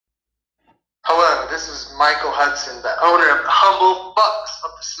This is Michael Hudson, the owner of the Humble Bucks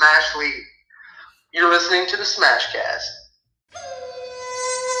of the Smash League. You're listening to the Smashcast.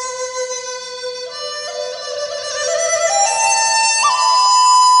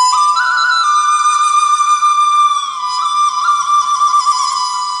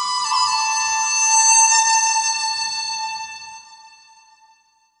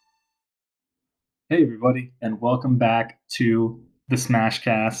 Hey everybody, and welcome back to the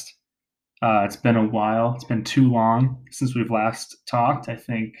Smashcast. It's been a while. It's been too long since we've last talked. I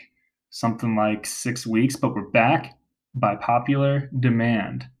think something like 6 weeks, but we're back by popular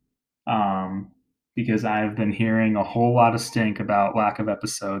demand. Because I've been hearing a whole lot of stink about lack of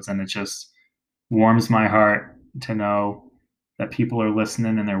episodes, and it just warms my heart to know that people are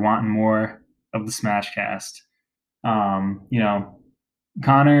listening and they're wanting more of the Smashcast.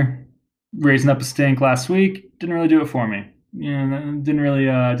 Connor raising up a stink last week didn't really do it for me. Didn't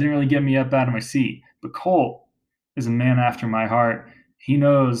really get me up out of my seat. But Colt is a man after my heart. He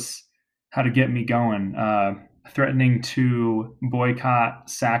knows how to get me going. Threatening to boycott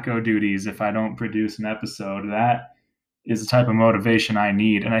Sacco duties if I don't produce an episode. That is the type of motivation I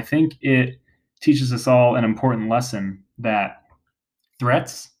need, and I think it teaches us all an important lesson that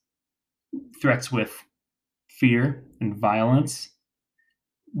threats with fear and violence,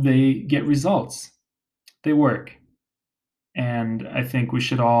 they get results. They work. And I think we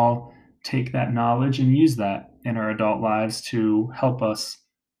should all take that knowledge and use that in our adult lives to help us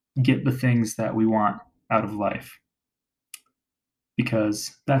get the things that we want out of life.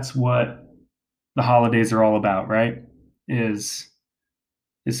 Because that's what the holidays are all about, right? Is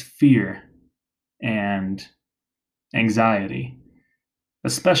fear and anxiety,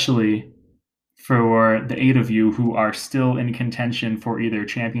 especially for the 8 of you who are still in contention for either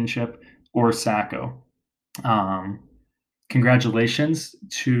championship or Sacco. Congratulations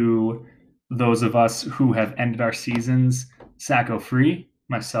to those of us who have ended our seasons Sacco free,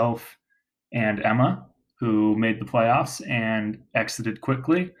 myself and Emma, who made the playoffs and exited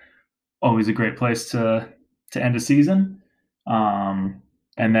quickly. Always a great place to end a season. And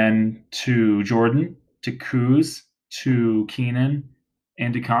then to Jordan, to Kuz, to Keenan,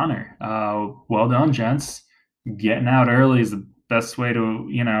 and to Connor. Well done, gents. Getting out early is the best way to,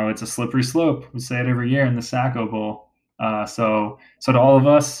 it's a slippery slope. We say it every year in the Sacco Bowl. So to all of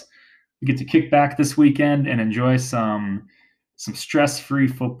us, we get to kick back this weekend and enjoy some stress-free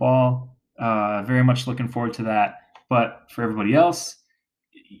football. Very much looking forward to that. But for everybody else,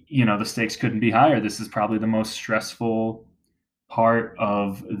 the stakes couldn't be higher. This is probably the most stressful part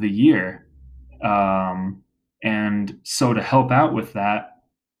of the year. And so to help out with that,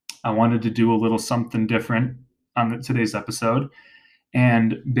 I wanted to do a little something different on today's episode.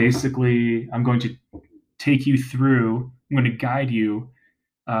 And basically, I'm going to take you through, I'm going to guide you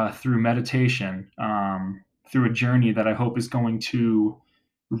through meditation, through a journey that I hope is going to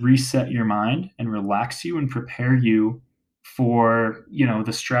reset your mind and relax you and prepare you for,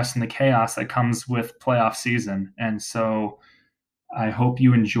 the stress and the chaos that comes with playoff season. And so I hope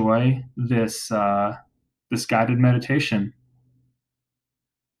you enjoy this guided meditation.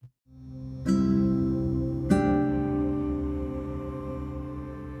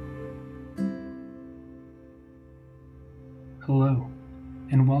 Hello,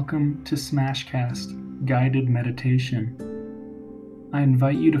 and welcome to Smashcast Guided Meditation. I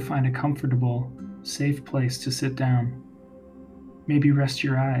invite you to find a comfortable, safe place to sit down. Maybe rest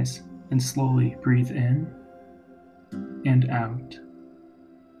your eyes and slowly breathe in and out,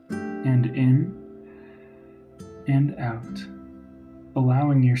 and in and out,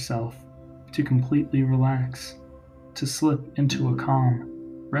 allowing yourself to completely relax, to slip into a calm,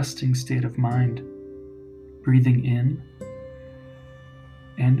 resting state of mind, breathing in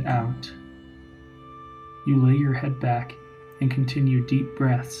and out. You lay your head back and continue deep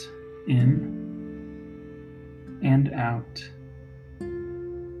breaths in and out.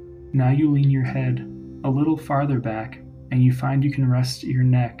 Now you lean your head a little farther back and you find you can rest your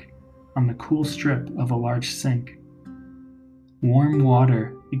neck on the cool strip of a large sink. Warm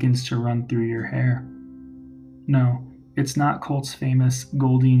water begins to run through your hair. No, it's not Colt's famous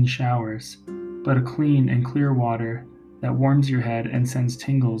Goldine showers, but a clean and clear water that warms your head and sends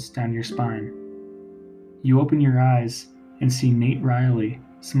tingles down your spine. You open your eyes and see Nate Riley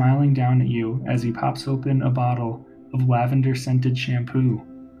smiling down at you as he pops open a bottle of lavender-scented shampoo.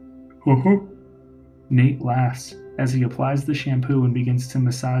 Nate laughs as he applies the shampoo and begins to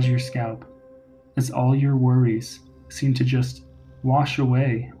massage your scalp, as all your worries seem to just wash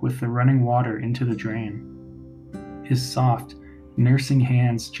away with the running water into the drain. His soft, nursing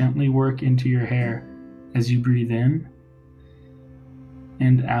hands gently work into your hair as you breathe in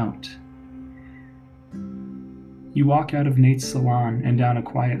and out. You walk out of Nate's salon and down a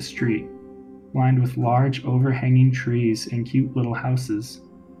quiet street, lined with large overhanging trees and cute little houses.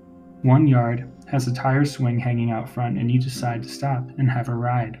 One yard has a tire swing hanging out front, and you decide to stop and have a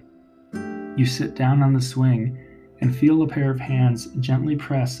ride. You sit down on the swing and feel a pair of hands gently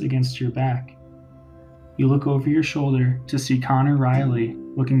press against your back. You look over your shoulder to see Connor Riley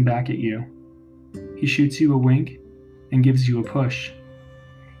looking back at you. He shoots you a wink and gives you a push.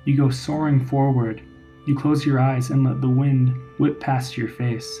 You go soaring forward. You close your eyes and let the wind whip past your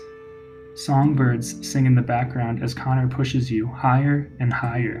face. Songbirds sing in the background as Connor pushes you higher and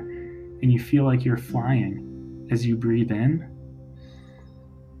higher, and you feel like you're flying as you breathe in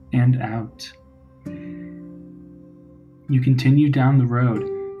and out. You continue down the road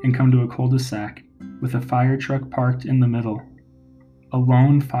and come to a cul-de-sac with a fire truck parked in the middle. A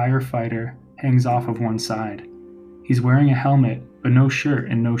lone firefighter hangs off of one side. He's wearing a helmet, but no shirt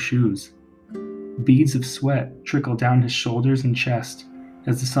and no shoes. Beads of sweat trickle down his shoulders and chest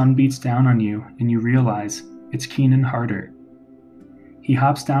as the sun beats down on you and you realize it's Keenan Harder. He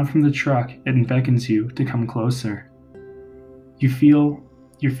hops down from the truck and beckons you to come closer. You feel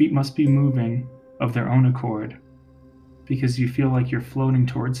your feet must be moving of their own accord because you feel like you're floating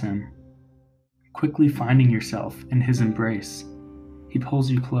towards him, quickly finding yourself in his embrace. He pulls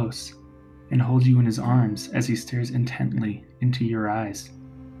you close and holds you in his arms as he stares intently into your eyes.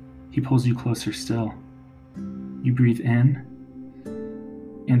 He pulls you closer still. You breathe in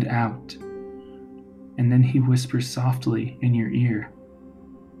and out, and then he whispers softly in your ear,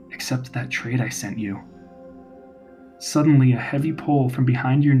 "Accept that trade I sent you." Suddenly, a heavy pull from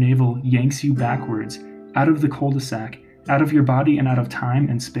behind your navel yanks you backwards, out of the cul-de-sac, out of your body and out of time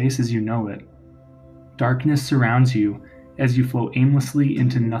and space as you know it. Darkness surrounds you as you float aimlessly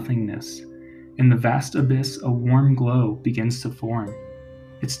into nothingness. In the vast abyss, a warm glow begins to form.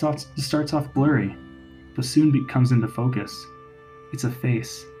 It starts off blurry, but soon comes into focus. It's a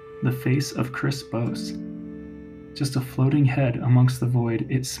face, the face of Chris Bose. Just a floating head amongst the void,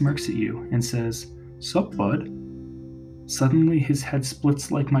 it smirks at you and says, "Sup, bud?" Suddenly his head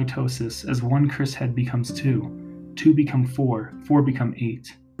splits like mitosis as one Chris head becomes two. Two become four, four become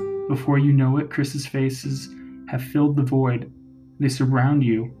eight. Before you know it, Chris's faces have filled the void. They surround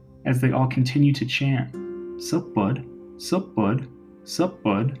you as they all continue to chant, "Sup, bud? Sup, bud? Sup,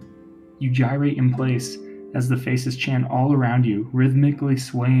 bud?" You gyrate in place as the faces chant all around you, rhythmically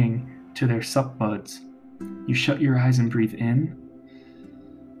swaying to their sup buds. You shut your eyes and breathe in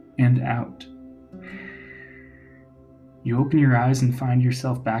and out. You open your eyes and find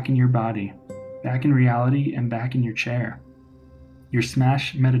yourself back in your body, back in reality, and back in your chair. Your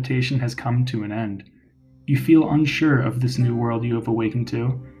smash meditation has come to an end. You feel unsure of this new world you have awakened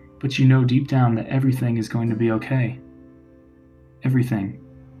to, but you know deep down that everything is going to be okay. Everything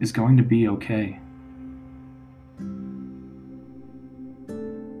is going to be okay.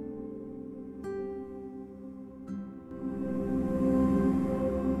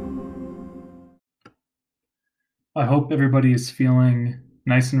 I hope everybody is feeling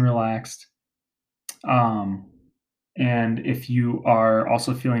nice and relaxed. And if you are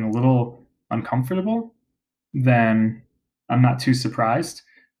also feeling a little uncomfortable, then I'm not too surprised.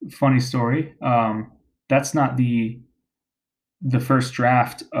 Funny story. That's not the first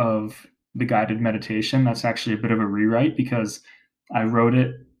draft of the guided meditation. That's actually a bit of a rewrite because I wrote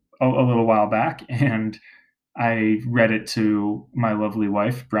it a little while back and I read it to my lovely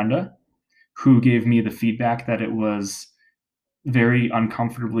wife, Brenda, who gave me the feedback that it was very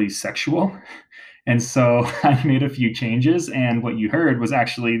uncomfortably sexual. And so I made a few changes, and what you heard was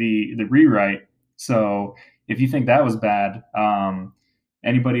actually the rewrite. So if you think that was bad,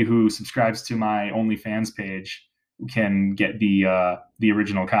 anybody who subscribes to my OnlyFans page can get the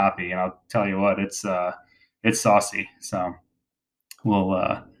original copy, and I'll tell you what, it's saucy. So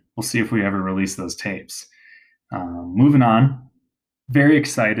we'll see if we ever release those tapes. Moving on, very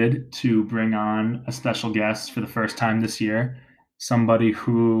excited to bring on a special guest for the first time this year, somebody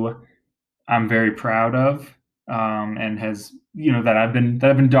who I'm very proud of, and has, that I've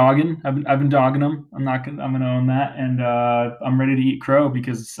been dogging. I've been dogging him. I'm gonna own that, and I'm ready to eat crow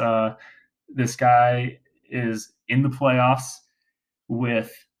because this guy is in the playoffs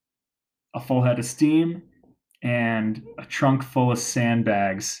with a full head of steam and a trunk full of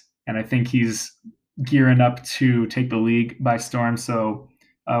sandbags, and I think he's gearing up to take the league by storm. So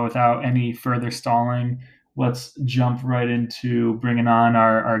without any further stalling, let's jump right into bringing on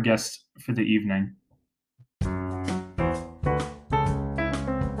our guest for the evening.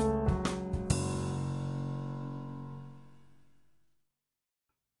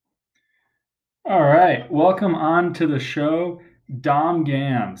 All right, welcome on to the show, Dom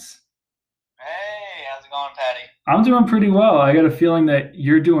Gams. Hey, how's it going, Patty? I'm doing pretty well. I got a feeling that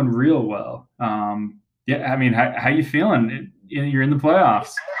you're doing real well. Yeah, I mean, how you feeling? You're in the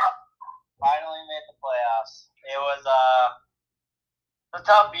playoffs. Finally made the playoffs. It was a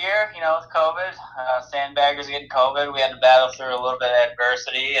tough year, with COVID. Sandbaggers getting COVID. We had to battle through a little bit of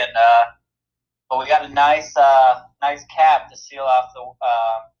adversity, and but we got a nice cap to seal off the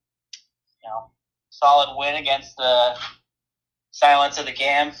solid win against the Silence of the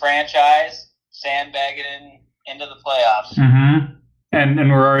Gam franchise, sandbagging into the playoffs. Mm-hmm. And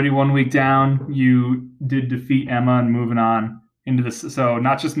we're already 1 week down. You did defeat Emma and moving on into this. So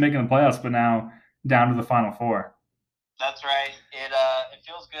not just making the playoffs, but now down to the Final Four. That's right. It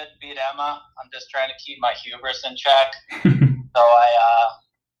feels good to beat Emma. I'm just trying to keep my hubris in check. So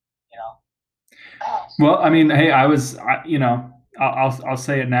Well, I mean, hey, I'll say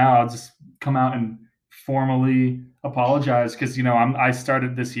it now. I'll just come out and formally apologize because I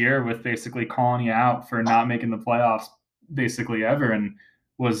started this year with basically calling you out for not making the playoffs basically ever, and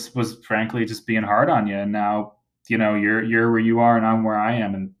was frankly just being hard on you. And now you're where you are and I'm where I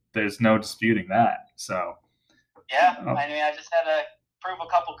am, and there's no disputing that. So yeah, I mean, I just had to prove a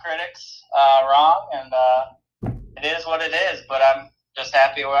couple critics wrong, and it is what it is. But I'm just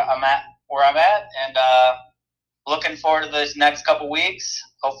happy where I'm at, and looking forward to this next couple weeks.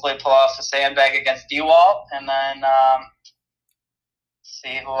 Hopefully pull off the sandbag against DeWalt, and then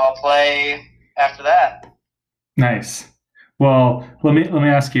see who I'll play after that. Nice. Well, let me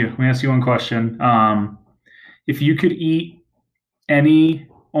ask you one question. If you could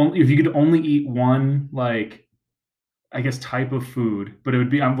only eat one, like, I guess, type of food, but it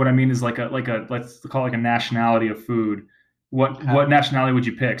would be what I mean is like a let's call it like a nationality of food. What nationality would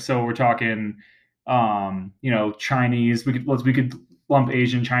you pick? So we're talking Chinese. We could lump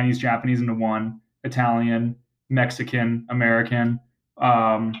Asian, Chinese, Japanese into one. Italian, Mexican, American.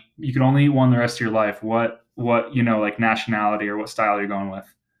 You can only eat one the rest of your life. What like nationality or what style you're going with?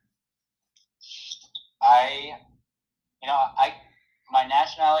 My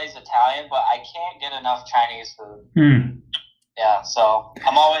nationality is Italian, but I can't get enough Chinese food. Yeah, so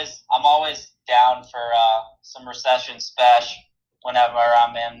I'm always down for some recession special whenever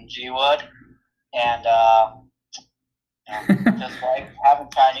I'm in G-Wood, and just like having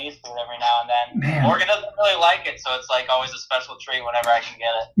Chinese food every now and then. Man. Morgan doesn't really like it, so it's like always a special treat whenever I can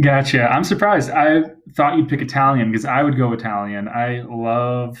get it. Gotcha. I'm surprised. I thought you'd pick Italian because I would go Italian. I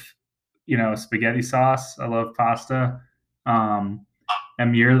love, spaghetti sauce. I love pasta.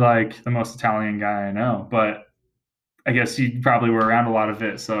 And you're like the most Italian guy I know, but I guess you probably were around a lot of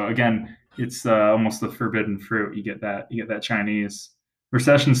it. So again, it's almost the forbidden fruit. You get that Chinese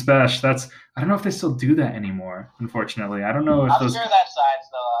recession special. I don't know if they still do that anymore. Unfortunately, I don't know if I'm sure that side's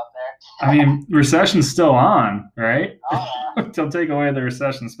still out there. I mean, recession's still on, right? Oh, yeah. Don't take away the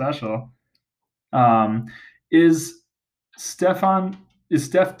recession special. Is Steph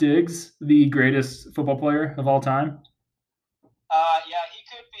Diggs the greatest football player of all time? Yeah, he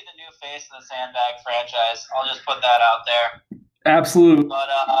could be the new face of the Sandbag franchise. I'll just put that out there. Absolutely. But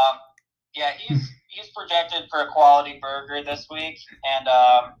yeah, he's projected for a quality burger this week, and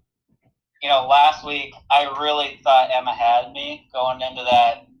last week I really thought Emma had me going into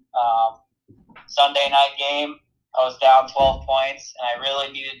that Sunday night game. I was down 12 points, and I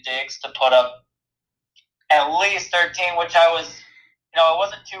really needed Diggs to put up at least 13, which I was. I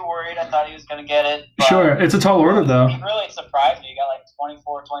wasn't too worried. I thought he was going to get it. Sure. It's a tall order, though. He really surprised me. He got like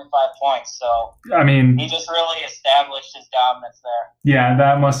 24, 25 points. So, I mean, he just really established his dominance there. Yeah,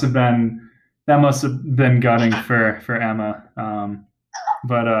 that must have been gutting for Emma.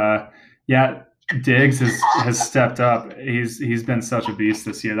 But yeah, Diggs has stepped up. He's been such a beast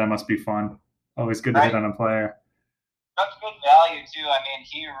this year. That must be fun. Always good to hit on a player. Such good value, too. I mean,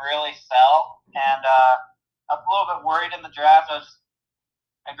 he really fell. And I was a little bit worried in the draft.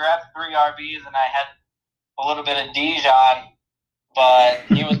 I grabbed 3 RBs and I had a little bit of Dijon, but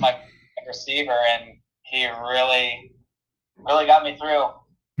he was my receiver and he really, really got me through.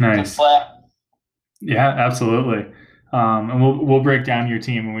 Nice. Yeah, absolutely. And we'll break down your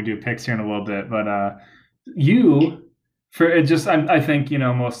team when we do picks here in a little bit. But I think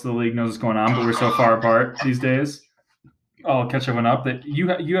most of the league knows what's going on, but we're so far apart these days. I'll catch everyone up that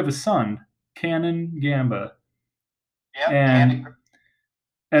you have a son, Cannon Gamba. Yep.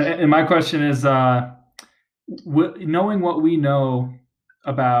 And my question is, knowing what we know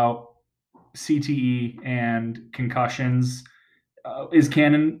about CTE and concussions,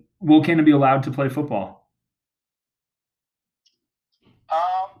 will Cannon be allowed to play football?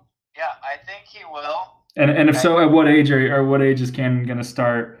 Yeah, I think he will. And if so, at what age is Cannon going to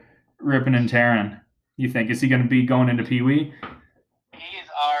start ripping and tearing? You think is he going to be going into Pee Wee? He's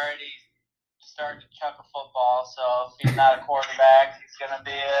already starting to chuck a football, so if he's not a quarterback, he's gonna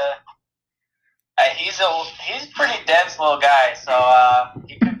be he's a pretty dense little guy, so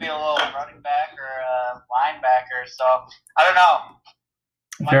he could be a little running back or a linebacker. So I don't know.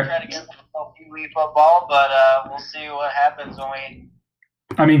 Might try to get some Pee-wee football, but we'll see what happens when we.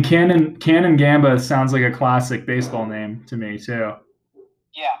 I mean, Cannon Gamba sounds like a classic baseball name to me too.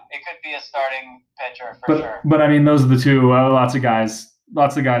 Yeah, it could be a starting pitcher for sure. But I mean, those are the two. Lots of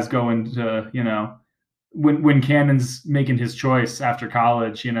guys go into, when Cannon's making his choice after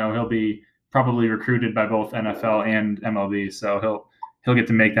college, he'll be probably recruited by both NFL and MLB, so he'll get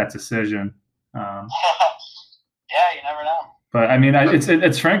to make that decision. Yeah, you never know. But I mean,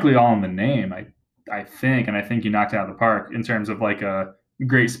 it's frankly all in the name. I think you knocked it out of the park in terms of like a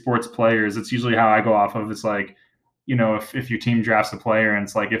great sports players. It's usually how I go off of. It's like, if your team drafts a player and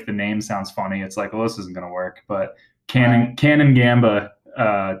it's like, if the name sounds funny, it's like, well, this isn't going to work. But Cannon Gamba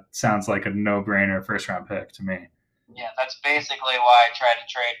sounds like a no-brainer first-round pick to me. Yeah, that's basically why I tried to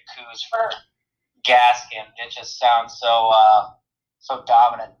trade Kuz for Gaskin. It just sounds so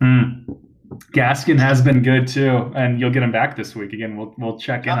dominant. Gaskin has been good too, and you'll get him back this week again. We'll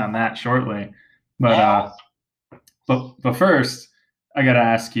check in on that shortly. But but first, I got to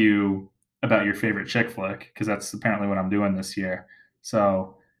ask you about your favorite chick flick, because that's apparently what I'm doing this year.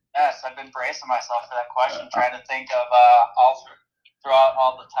 So yes, I've been bracing myself for that question, trying to think of throughout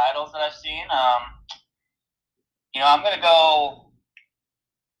all the titles that I've seen. I'm gonna go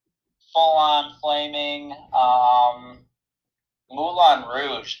full on flaming. Moulin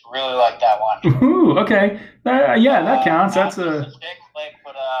Rouge, really like that one. Ooh, okay. That counts. That's a chick flick,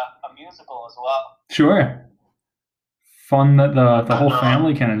 but a musical as well. Sure. Fun that the whole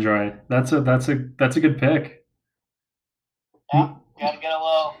family can enjoy. That's a good pick. Yeah, gotta get a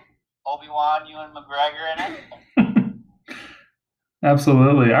little Obi-Wan, Ewan McGregor in it.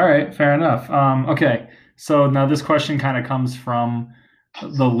 Absolutely. All right, fair enough. Okay, so now this question kind of comes from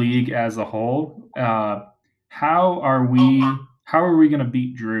the league as a whole. How are we going to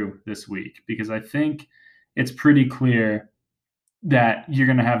beat Drew this week? Because I think it's pretty clear that you're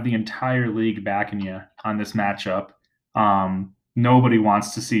going to have the entire league backing you on this matchup. Nobody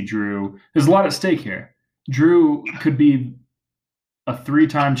wants to see Drew. There's a lot at stake here. Drew could be a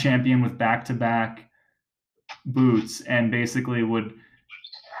 3-time champion with back-to-back boots and basically would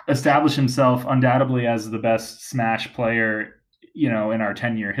establish himself undoubtedly as the best Smash player, in our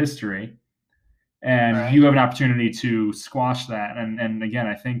 10-year history. And right. You have an opportunity to squash that. And again,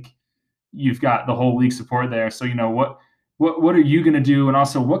 I think you've got the whole league support there. So, what are you going to do? And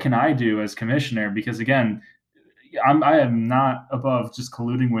also, what can I do as commissioner? Because again, I am not above just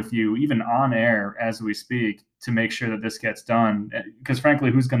colluding with you, even on air as we speak, to make sure that this gets done. Because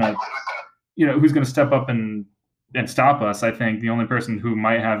frankly, who's going to step up and stop us? I think the only person who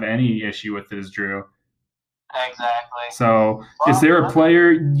might have any issue with it is Drew. Exactly. So, is there a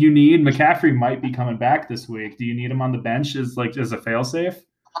player you need? McCaffrey might be coming back this week. Do you need him on the bench as a fail-safe?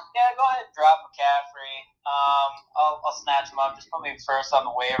 Yeah, go ahead and drop McCaffrey. I'll snatch him up. Just put me first on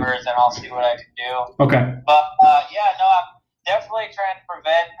the waivers, and I'll see what I can do. Okay. But I'm definitely trying to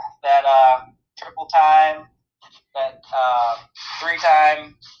prevent that triple time, that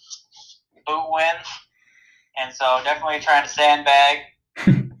 3-time boot win, and so definitely trying to sandbag.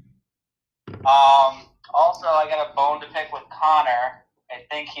 Also, I got a bone to pick with Connor. I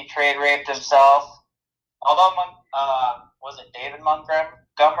think he trade raped himself. Although, was it David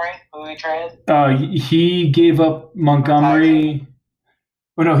Montgomery who he traded? He gave up Montgomery.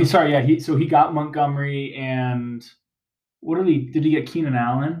 Oh no, he got Montgomery, and what did he get? Keenan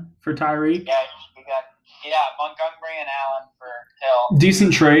Allen for Tyreek? Yeah, he got Montgomery and Allen for Hill.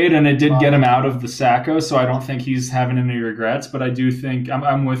 Decent trade, and it did get him out of the Sacco, so I don't think he's having any regrets. But I do think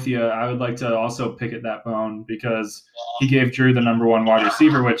I'm with you. I would like to also pick at that bone because he gave Drew the number 1 wide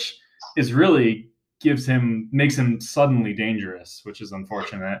receiver, which is really makes him suddenly dangerous, which is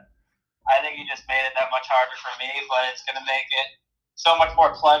unfortunate. I think he just made it that much harder for me, but it's going to make it so much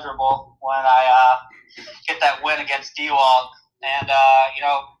more pleasurable when I get that win against D-Walt. And,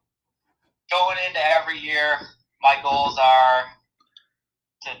 going into every year, my goals are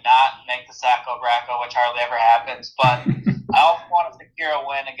to not make the Sacco Bracco, which hardly ever happens. But I also want to secure a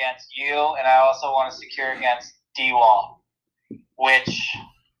win against you, and I also want to secure against D-Wall, which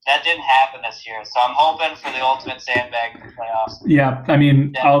that didn't happen this year. So I'm hoping for the ultimate sandbag in the playoffs. Yeah, I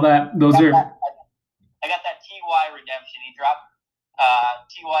mean, all that, those are... I got that T.Y. redemption. He dropped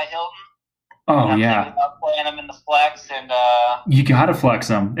T.Y. Hilton. Oh, yeah. About playing him in the flex, and you gotta flex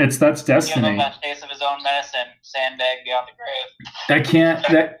him. That's destiny. Give him a taste of his own medicine, sandbag beyond the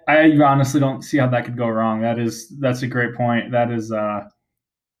grave. I honestly don't see how that could go wrong. That's a great point. That is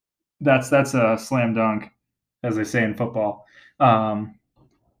That's a slam dunk, as they say in football.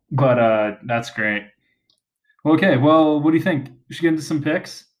 But that's great. Okay, well, what do you think? We should get into some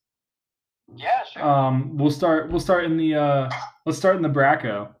picks. Yeah, sure. We'll start in the let's start in the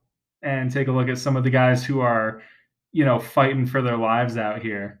Bracco and take a look at some of the guys who are, fighting for their lives out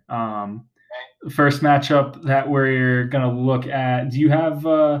here. First matchup that we're gonna look at. Do you have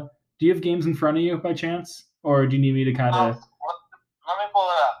games in front of you by chance, or do you need me to kind of? Let me pull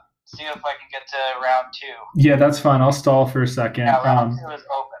it up. See if I can get to round 2. Yeah, that's fine. I'll stall for a second. Yeah, round 2 is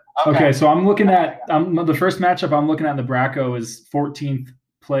open. Okay, so I'm looking at the first matchup I'm looking at in the Bracco is 14th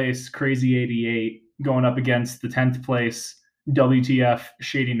place Crazy 88 going up against the 10th place WTF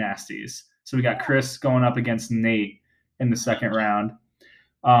Shady Nasties. So we got Chris going up against Nate in the second round.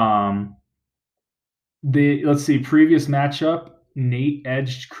 Let's see, previous matchup, Nate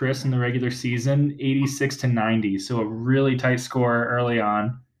edged Chris in the regular season 86-90. So a really tight score early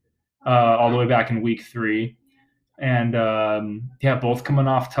on, all the way back in week 3. And both coming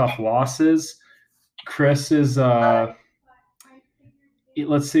off tough losses. Chris is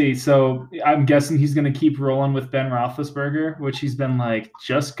let's see. So I'm guessing he's going to keep rolling with Ben Roethlisberger, which he's been like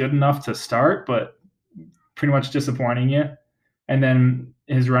just good enough to start, but pretty much disappointing you. And then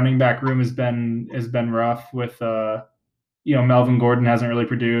his running back room has been rough with Melvin Gordon hasn't really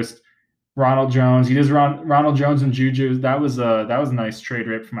produced. Ronald Jones, he does Ronald Jones and Juju. That was a nice trade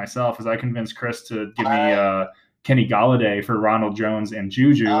rate for myself, as I convinced Chris to give me Kenny Golladay for Ronald Jones and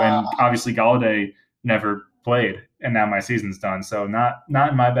Juju, and obviously Golladay never played, and now my season's done. So not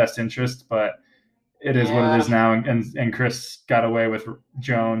in my best interest, but it is what it is now. And Chris got away with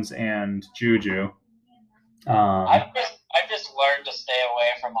Jones and Juju. I've just learned to stay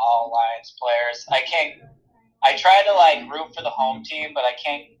away from all Lions players. I try to root for the home team, but I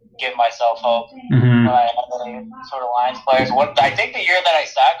can't give myself hope. Mm-hmm. I have any sort of Lions players. I think the year that I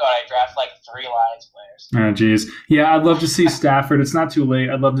sat on, I drafted 3 Lions players. Oh, geez. Yeah, I'd love to see Stafford. It's not too late.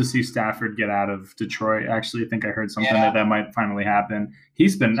 I'd love to see Stafford get out of Detroit. Actually, I think I heard something that might finally happen.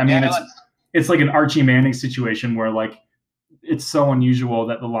 He's been, it's like an Archie Manning situation where it's so unusual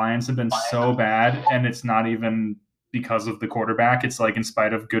that the Lions have been so bad, and it's not even because of the quarterback. It's in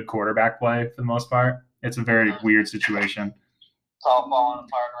spite of good quarterback play for the most part. It's a very weird situation. It's all falling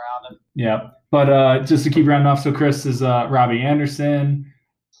apart around him. Yeah. But just to keep rounding off, so Chris is Robbie Anderson,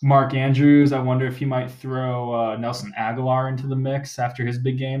 Mark Andrews. I wonder if he might throw Nelson Aguilar into the mix after his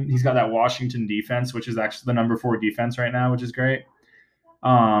big game. He's got that Washington defense, which is actually the number 4 defense right now, which is great.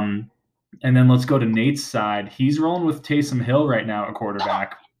 And then let's go to Nate's side. He's rolling with Taysom Hill right now, a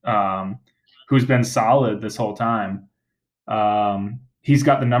quarterback, who's been solid this whole time. He's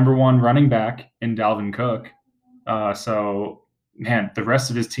got the number 1 running back in Dalvin Cook. So, man, the rest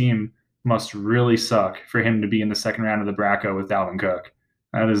of his team must really suck for him to be in the second round of the Bracco with Dalvin Cook.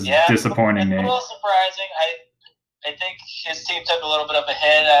 That is disappointing, Nate. It's a little surprising. I think his team took a little bit of a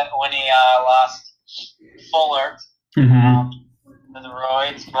hit when he lost Fuller to the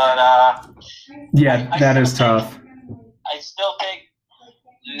roids, but that is tough. I still think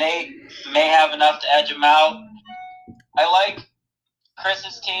Nate may have enough to edge him out. I like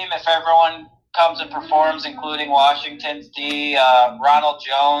Chris's team if everyone comes and performs, including Washington's D. Ronald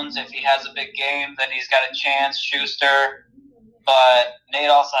Jones, if he has a big game, then he's got a chance. Schuster. But Nate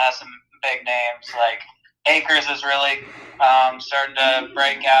also has some big names. Akers is really starting to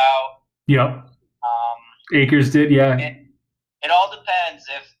break out. Yep. Akers did, yeah. It all depends.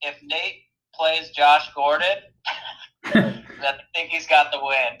 If Nate plays Josh Gordon, then I think he's got the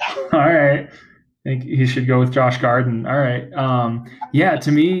win. All right. I think he should go with Josh Gordon. All right.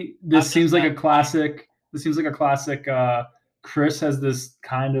 To me, this seems like a classic. Chris has this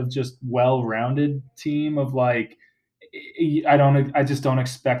kind of just well-rounded team of I just don't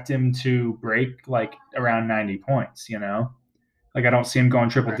expect him to break around 90 points, I don't see him going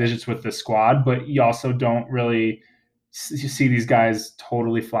triple digits with the squad, but you also don't really see these guys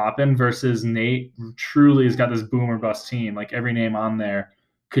totally flopping versus Nate truly has got this boom or bust team. Every name on there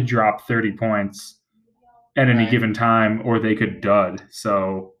could drop 30 points at any given time, or they could dud.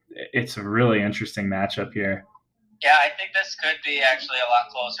 So it's a really interesting matchup here. Yeah, I think this could be actually a lot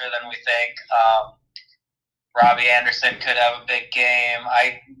closer than we think. Robbie Anderson could have a big game.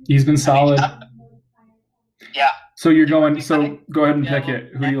 He's been solid. Yeah. So you're going. So go ahead and pick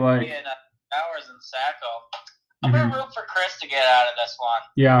it. Who do you like? Bowers and Sacco. I'm gonna root for Chris to get out of this one.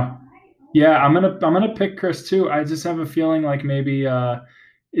 Yeah. I'm gonna pick Chris too. I just have a feeling maybe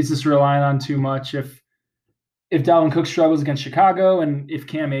is this relying on too much? If Dalvin Cook struggles against Chicago, and if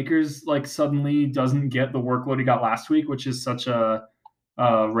Cam Akers suddenly doesn't get the workload he got last week, which is such a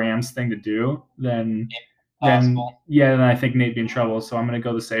Rams thing to do, then possible. Then I think Nate be in trouble. So I'm going to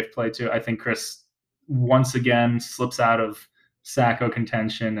go the safe play too. I think Chris once again slips out of Sacco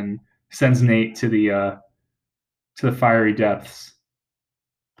contention and sends Nate to the fiery depths.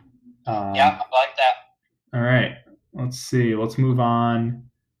 Yeah, I like that. All right. Let's see. Let's move on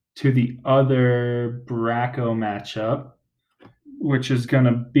to the other Bracco matchup, which is going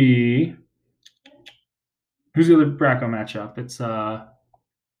to be – who's the other Bracco matchup? It's I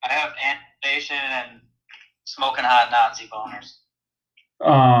have Animation and Smoking Hot Nazi Boners.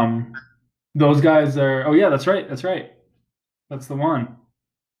 Those guys are – oh, yeah, that's right. That's the one.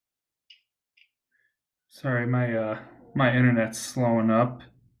 Sorry, my internet's slowing up,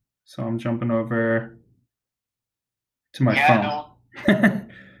 so I'm jumping over to my phone.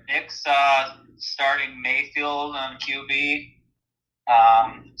 Nick's starting Mayfield on QB.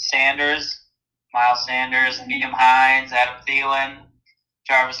 Sanders, Miles Sanders, Liam Hines, Adam Thielen,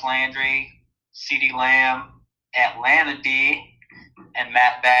 Jarvis Landry, CeeDee Lamb, Atlanta D, and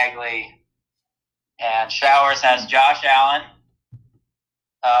Matt Bagley. And Showers has Josh Allen,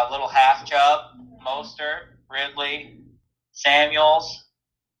 Little Half Chubb, Mostert, Ridley, Samuels,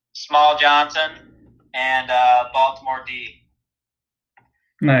 Small Johnson, and Baltimore D.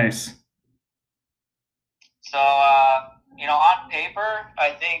 Nice. So, on paper, I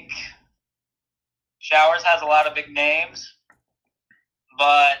think Showers has a lot of big names,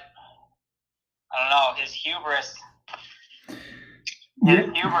 but I don't know, his hubris, I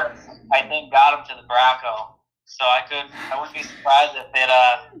think, got him to the Bracco. So I wouldn't be surprised if it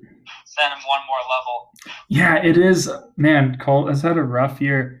sent him one more level. Yeah, it is. Man, Colt has had a rough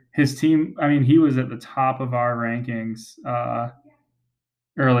year. His team, I mean, he was at the top of our rankings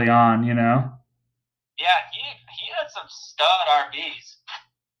early on, Yeah, he had some stud RBs,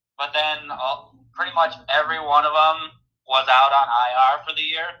 but then pretty much every one of them was out on IR for the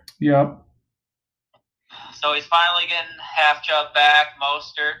year. Yep. So he's finally getting Half Chubb back,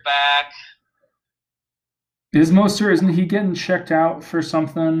 Mostert back. Isn't he getting checked out for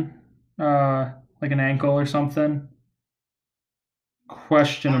something, like an ankle or something?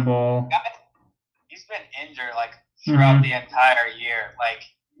 Questionable. He's been injured throughout the entire year.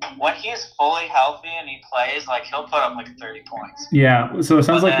 When he's fully healthy and he plays, he'll put up 30 points. Yeah, so it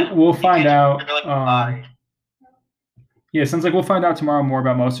sounds like we'll find out. Yeah, it sounds like we'll find out tomorrow more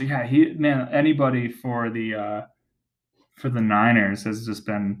about Mostert. Yeah, anybody for the Niners has just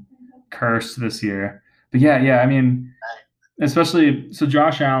been cursed this year. But yeah, I mean, especially so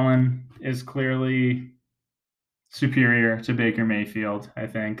Josh Allen is clearly superior to Baker Mayfield, I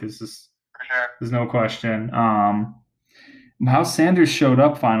think. Is just for sure. There's no question. Miles Sanders showed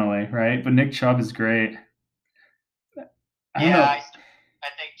up finally, right? But Nick Chubb is great. I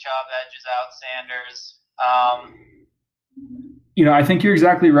think Chubb edges out Sanders. I think you're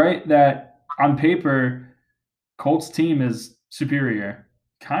exactly right that on paper, Colts team is superior,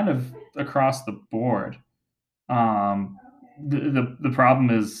 kind of across the board. The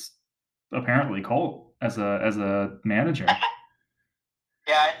problem is apparently Colt as a manager.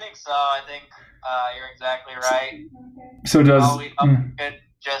 Yeah, I think so. I think you're exactly right. So we could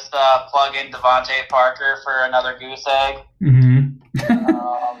just plug in Devontae Parker for another goose egg. Mm-hmm.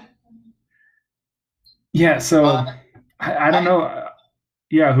 Yeah. So I don't know.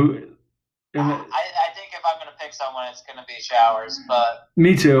 Yeah. Who? I think if I'm going to pick someone, it's going to be Showers. But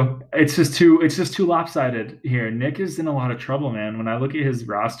me too. It's just too lopsided here. Nick is in a lot of trouble, man. When I look at his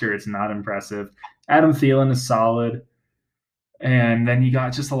roster, it's not impressive. Adam Thielen is solid. And then you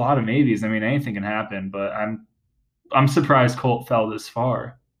got just a lot of maybes. I mean, anything can happen, but I'm surprised Colt fell this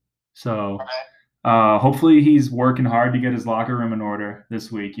far. So hopefully he's working hard to get his locker room in order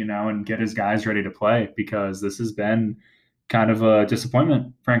this week, and get his guys ready to play, because this has been kind of a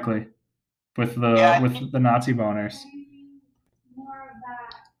disappointment, frankly, with the Nazi boners.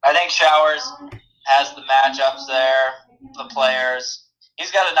 I think Showers has the matchups there, the players.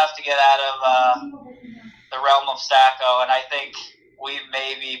 He's got enough to get out of the realm of Sacco, and I think we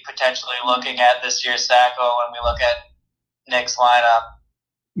may be potentially looking at this year's Sacco when we look at Nick's lineup.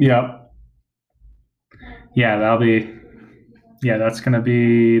 Yep. Yeah, that's gonna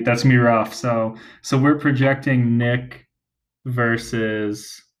be rough. So we're projecting Nick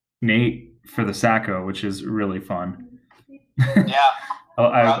versus Nate for the Sacco, which is really fun. Yeah.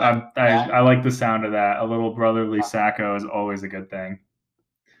 I like the sound of that. A little brotherly Sacco is always a good thing.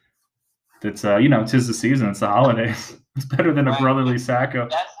 It's tis the season. It's the holidays. It's better than a brotherly Sacco.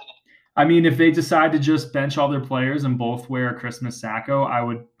 I mean, if they decide to just bench all their players and both wear a Christmas Sacco, I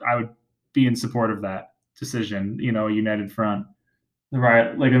would be in support of that decision. A united front,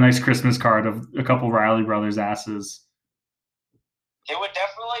 right? Like a nice Christmas card of a couple Riley brothers' asses. It would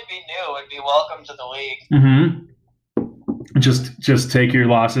definitely be new. It'd be welcome to the league. Mm-hmm. Just take your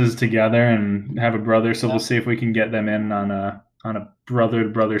losses together and have a brother. So we'll see if we can get them in on a brother to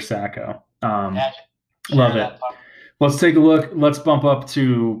brother Sacco. Love it. Let's take a look. Let's bump up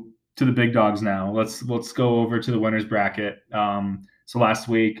to the big dogs now. Let's go over to the winners bracket. So last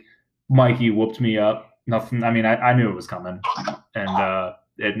week, Mikey whooped me up. Nothing. I mean, I knew it was coming,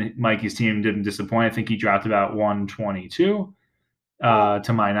 and Mikey's team didn't disappoint. I think he dropped about 122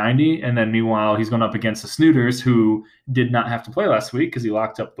 to my 90, and then meanwhile he's going up against the Snooters, who did not have to play last week because he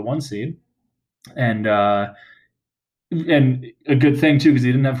locked up the 1 seed, and a good thing too, because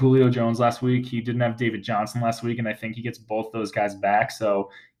he didn't have Julio Jones last week. He didn't have David Johnson last week, and I think he gets both those guys back. So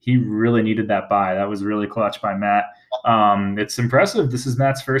he really needed that bye. That was really clutch by Matt. It's impressive. This is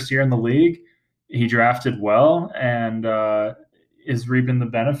Matt's first year in the league. He drafted well and is reaping the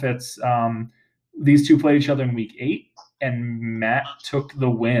benefits. These two played each other in week 8, and Matt took the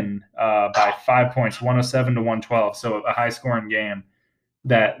win by 5 points, 107 to 112. So a high-scoring game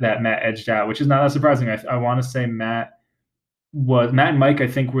that Matt edged out, which is not that surprising. I want to say Matt and Mike, I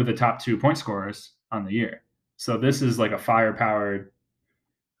think, were the top 2 point scorers on the year. So this is like a fire-powered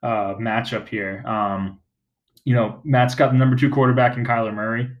matchup here. Matt's got the number 2 quarterback in Kyler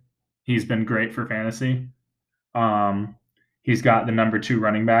Murray. He's been great for fantasy. He's got the number 2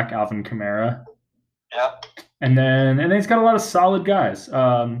 running back, Alvin Kamara. Yep. And then he's got a lot of solid guys.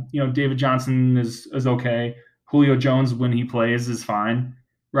 David Johnson is okay. Julio Jones, when he plays, is fine.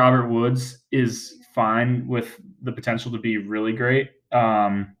 Robert Woods is fine with the potential to be really great.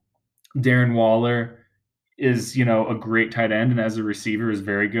 Darren Waller is, a great tight end, and as a receiver is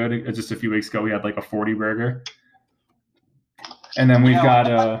very good. Just a few weeks ago, he had like a 40 burger. And then we've got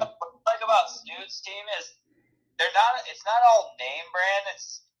what I like about Snoot's team is it's not all name brand,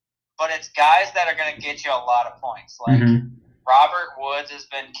 but it's guys that are going to get you a lot of points. Like Robert Woods has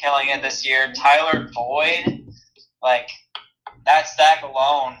been killing it this year. Tyler Boyd, like that stack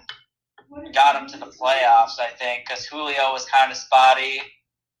alone got him to the playoffs, I think, because Julio was kind of spotty.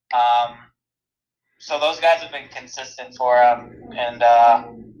 So those guys have been consistent for him. And,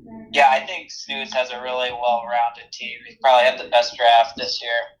 I think Snoots has a really well-rounded team. He probably had the best draft this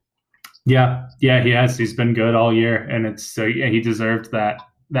year. Yeah, he has. He's been good all year, and he deserved that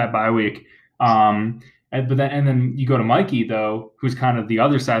bye week. And then you go to Mikey, though, who's kind of the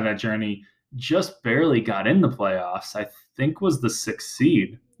other side of that journey, just barely got in the playoffs. I think was the 6th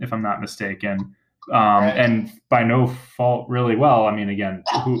seed, if I'm not mistaken. Right. And by no fault, really well. I mean, again,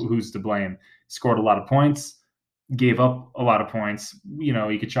 who's to blame? Scored a lot of points, gave up a lot of points. You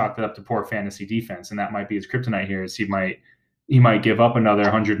could chalk that up to poor fantasy defense, and that might be his kryptonite here. Is he might give up another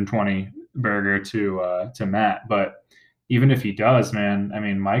 120 burger to Matt, but even if he does, man, I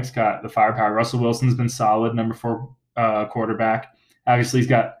mean, Mike's got the firepower. Russell Wilson's been solid, number 4 quarterback. Obviously, he's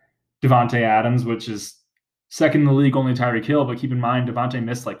got Devontae Adams, which is second in the league, only Tyreek Hill. But keep in mind, Devontae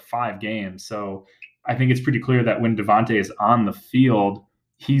missed like 5 games, so I think it's pretty clear that when Devontae is on the field,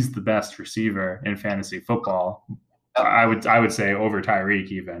 he's the best receiver in fantasy football. I would say over Tyreek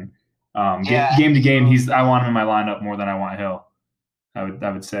even. Game to game, I want him in my lineup more than I want Hill.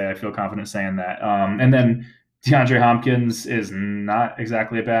 I would say I feel confident saying that. And then DeAndre Hopkins is not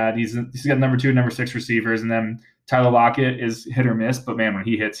exactly bad. He's got number 2, number 6 receivers, and then Tyler Lockett is hit or miss, but man, when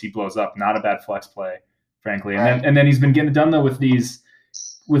he hits, he blows up. Not a bad flex play, frankly. And then he's been getting it done though with these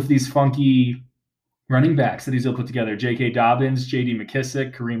funky running backs that he's put together. J.K. Dobbins, J.D.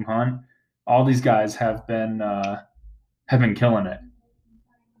 McKissick, Kareem Hunt. All these guys have been killing it.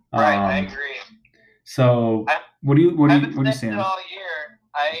 Right, I agree. So what do you see? All year,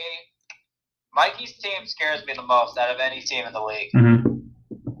 Mikey's team scares me the most out of any team in the league.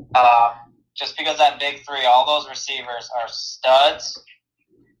 Just because that big 3, all those receivers are studs,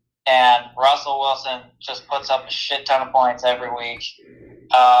 and Russell Wilson just puts up a shit ton of points every week.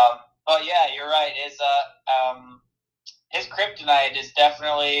 But yeah, you're right. His kryptonite is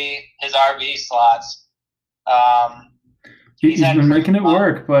definitely his RB slots. He's been making it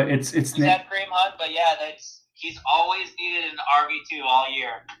work, but it's he's had Kareem Hunt, but yeah, he's always needed an RB2 all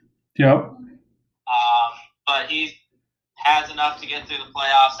year. Yep. But he has enough to get through the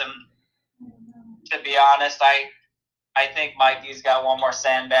playoffs, and to be honest, I think Mikey's got one more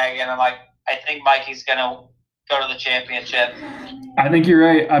sandbag in him. I think Mikey's gonna go to the championship. I think you're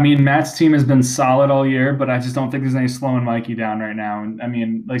right. I mean, Matt's team has been solid all year, but I just don't think there's any slowing Mikey down right now. And I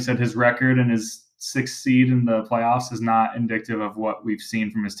mean, like I said, his record and his 6th seed in the playoffs is not indicative of what we've seen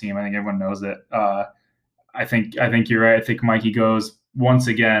from his team. I think everyone knows it. I think you're right. I think Mikey goes once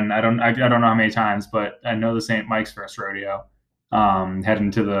again. I don't know how many times, but I know this ain't Mike's first rodeo.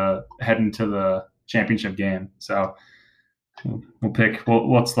 Heading to the championship game. So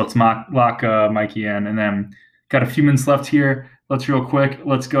Let's lock Mikey in, and then got a few minutes left here. Let's go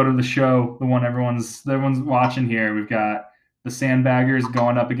to the show, the one everyone's watching here. We've got the Sandbaggers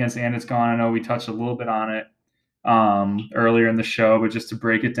going up against And It's Gone. I know we touched a little bit on it earlier in the show, but just to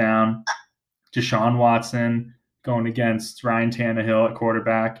break it down, Deshaun Watson going against Ryan Tannehill at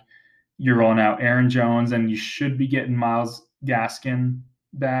quarterback. You're rolling out Aaron Jones, and you should be getting Myles Gaskin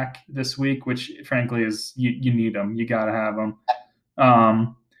back this week, which frankly is you need him. You got to have him.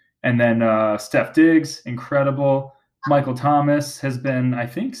 And then Steph Diggs, incredible. Michael Thomas has been, I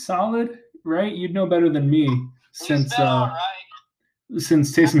think, solid, right? You'd know better than me since Taysom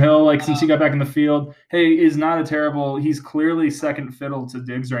Hill, since he got back in the field. Hey, is not a terrible. He's clearly second fiddle to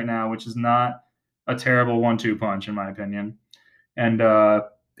Diggs right now, which is not a terrible 1-2 punch in my opinion. And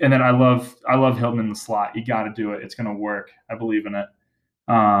then I love Hilton in the slot. You got to do it. It's going to work. I believe in it.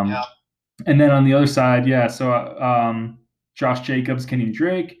 And then on the other side, so Josh Jacobs, Kenyon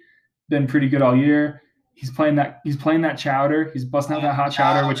Drake, been pretty good all year. He's playing that chowder. He's busting out that hot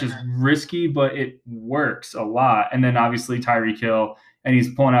chowder, which is risky, but it works a lot. And then obviously Tyreek Hill, and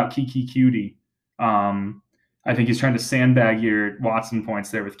he's pulling out Kiki Cutie. I think he's trying to sandbag your Watson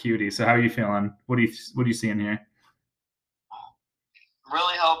points there with Cutie. So how are you feeling? What are you seeing here?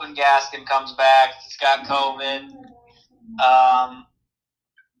 Really hoping Gaskin comes back. He's got COVID.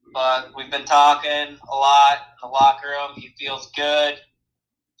 But we've been talking a lot in the locker room. He feels good,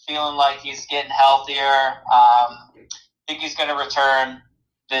 feeling like he's getting healthier. I think he's going to return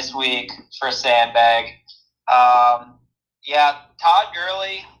this week for a sandbag. Todd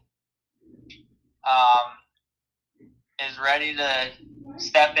Gurley is ready to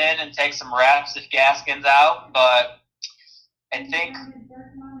step in and take some reps if Gaskin's out, but I think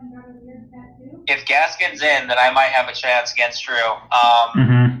if Gaskin's in, then I might have a chance against Drew.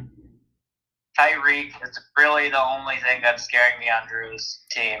 Tyreek is really the only thing that's scaring me on Drew's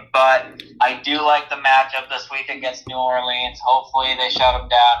team. But I do like the matchup this week against New Orleans. Hopefully they shut him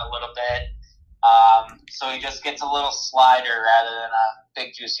down a little bit. So he just gets a little slider rather than a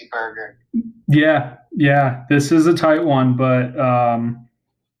big juicy burger. Yeah. This is a tight one, but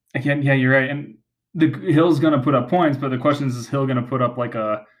again, you're right. And Hill's going to put up points, but the question is Hill going to put up like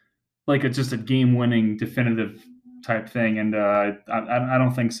a just a game-winning definitive type thing? And I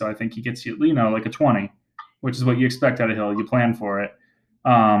don't think so. I think he gets you like a 20, which is what you expect out of Hill. You plan for it.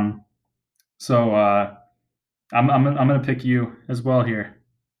 So I'm going to pick you as well here,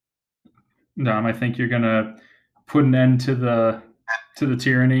 Dom. I think you're going to put an end to the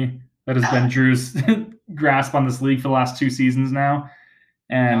tyranny that has been Drew's grasp on this league for the last 2 seasons now,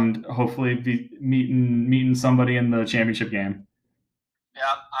 and hopefully be meeting somebody in the championship game.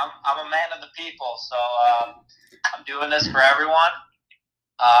 Yeah, I'm a man of the people, so I'm doing this for everyone.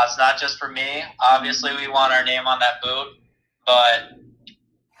 It's not just for me. Obviously, we want our name on that boot, but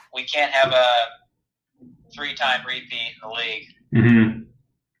we can't have a 3-time repeat in the league. Mm-hmm.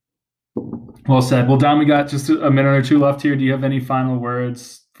 Well said. Well, Dom, we got just a minute or two left here. Do you have any final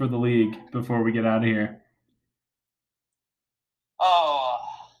words for the league before we get out of here?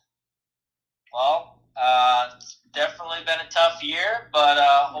 It's definitely been a tough year, but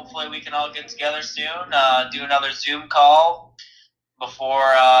hopefully we can all get together soon, do another Zoom call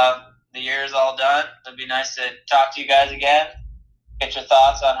before the year is all done. It'd be nice to talk to you guys again, get your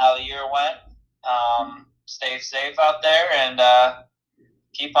thoughts on how the year went. Stay safe out there, and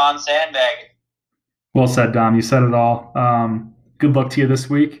keep on sandbagging. Well said, Dom. You said it all. Good luck to you this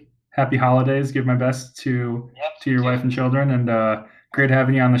week. Happy holidays. Give my best to your wife and children, and great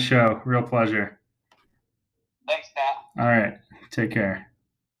having you on the show. Real pleasure. Thanks, Pat. All right. Take care.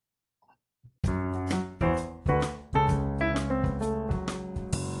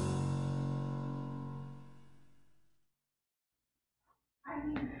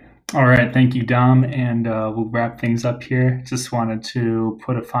 All right. Thank you, Dom. And we'll wrap things up here. Just wanted to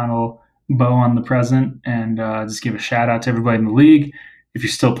put a final bow on the present and just give a shout out to everybody in the league. If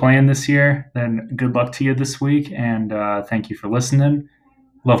you're still playing this year, then good luck to you this week. And thank you for listening.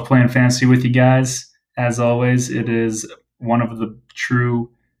 Love playing fantasy with you guys. As always, it is one of the true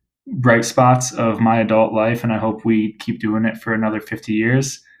bright spots of my adult life, and I hope we keep doing it for another 50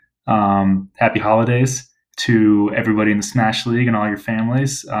 years. Happy holidays to everybody in the Smash League and all your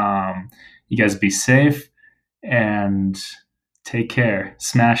families. You guys be safe and take care.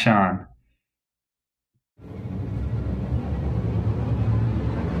 Smash on.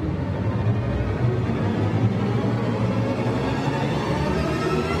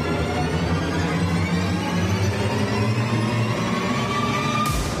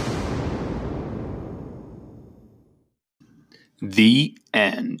 The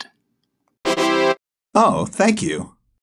end. Oh, thank you.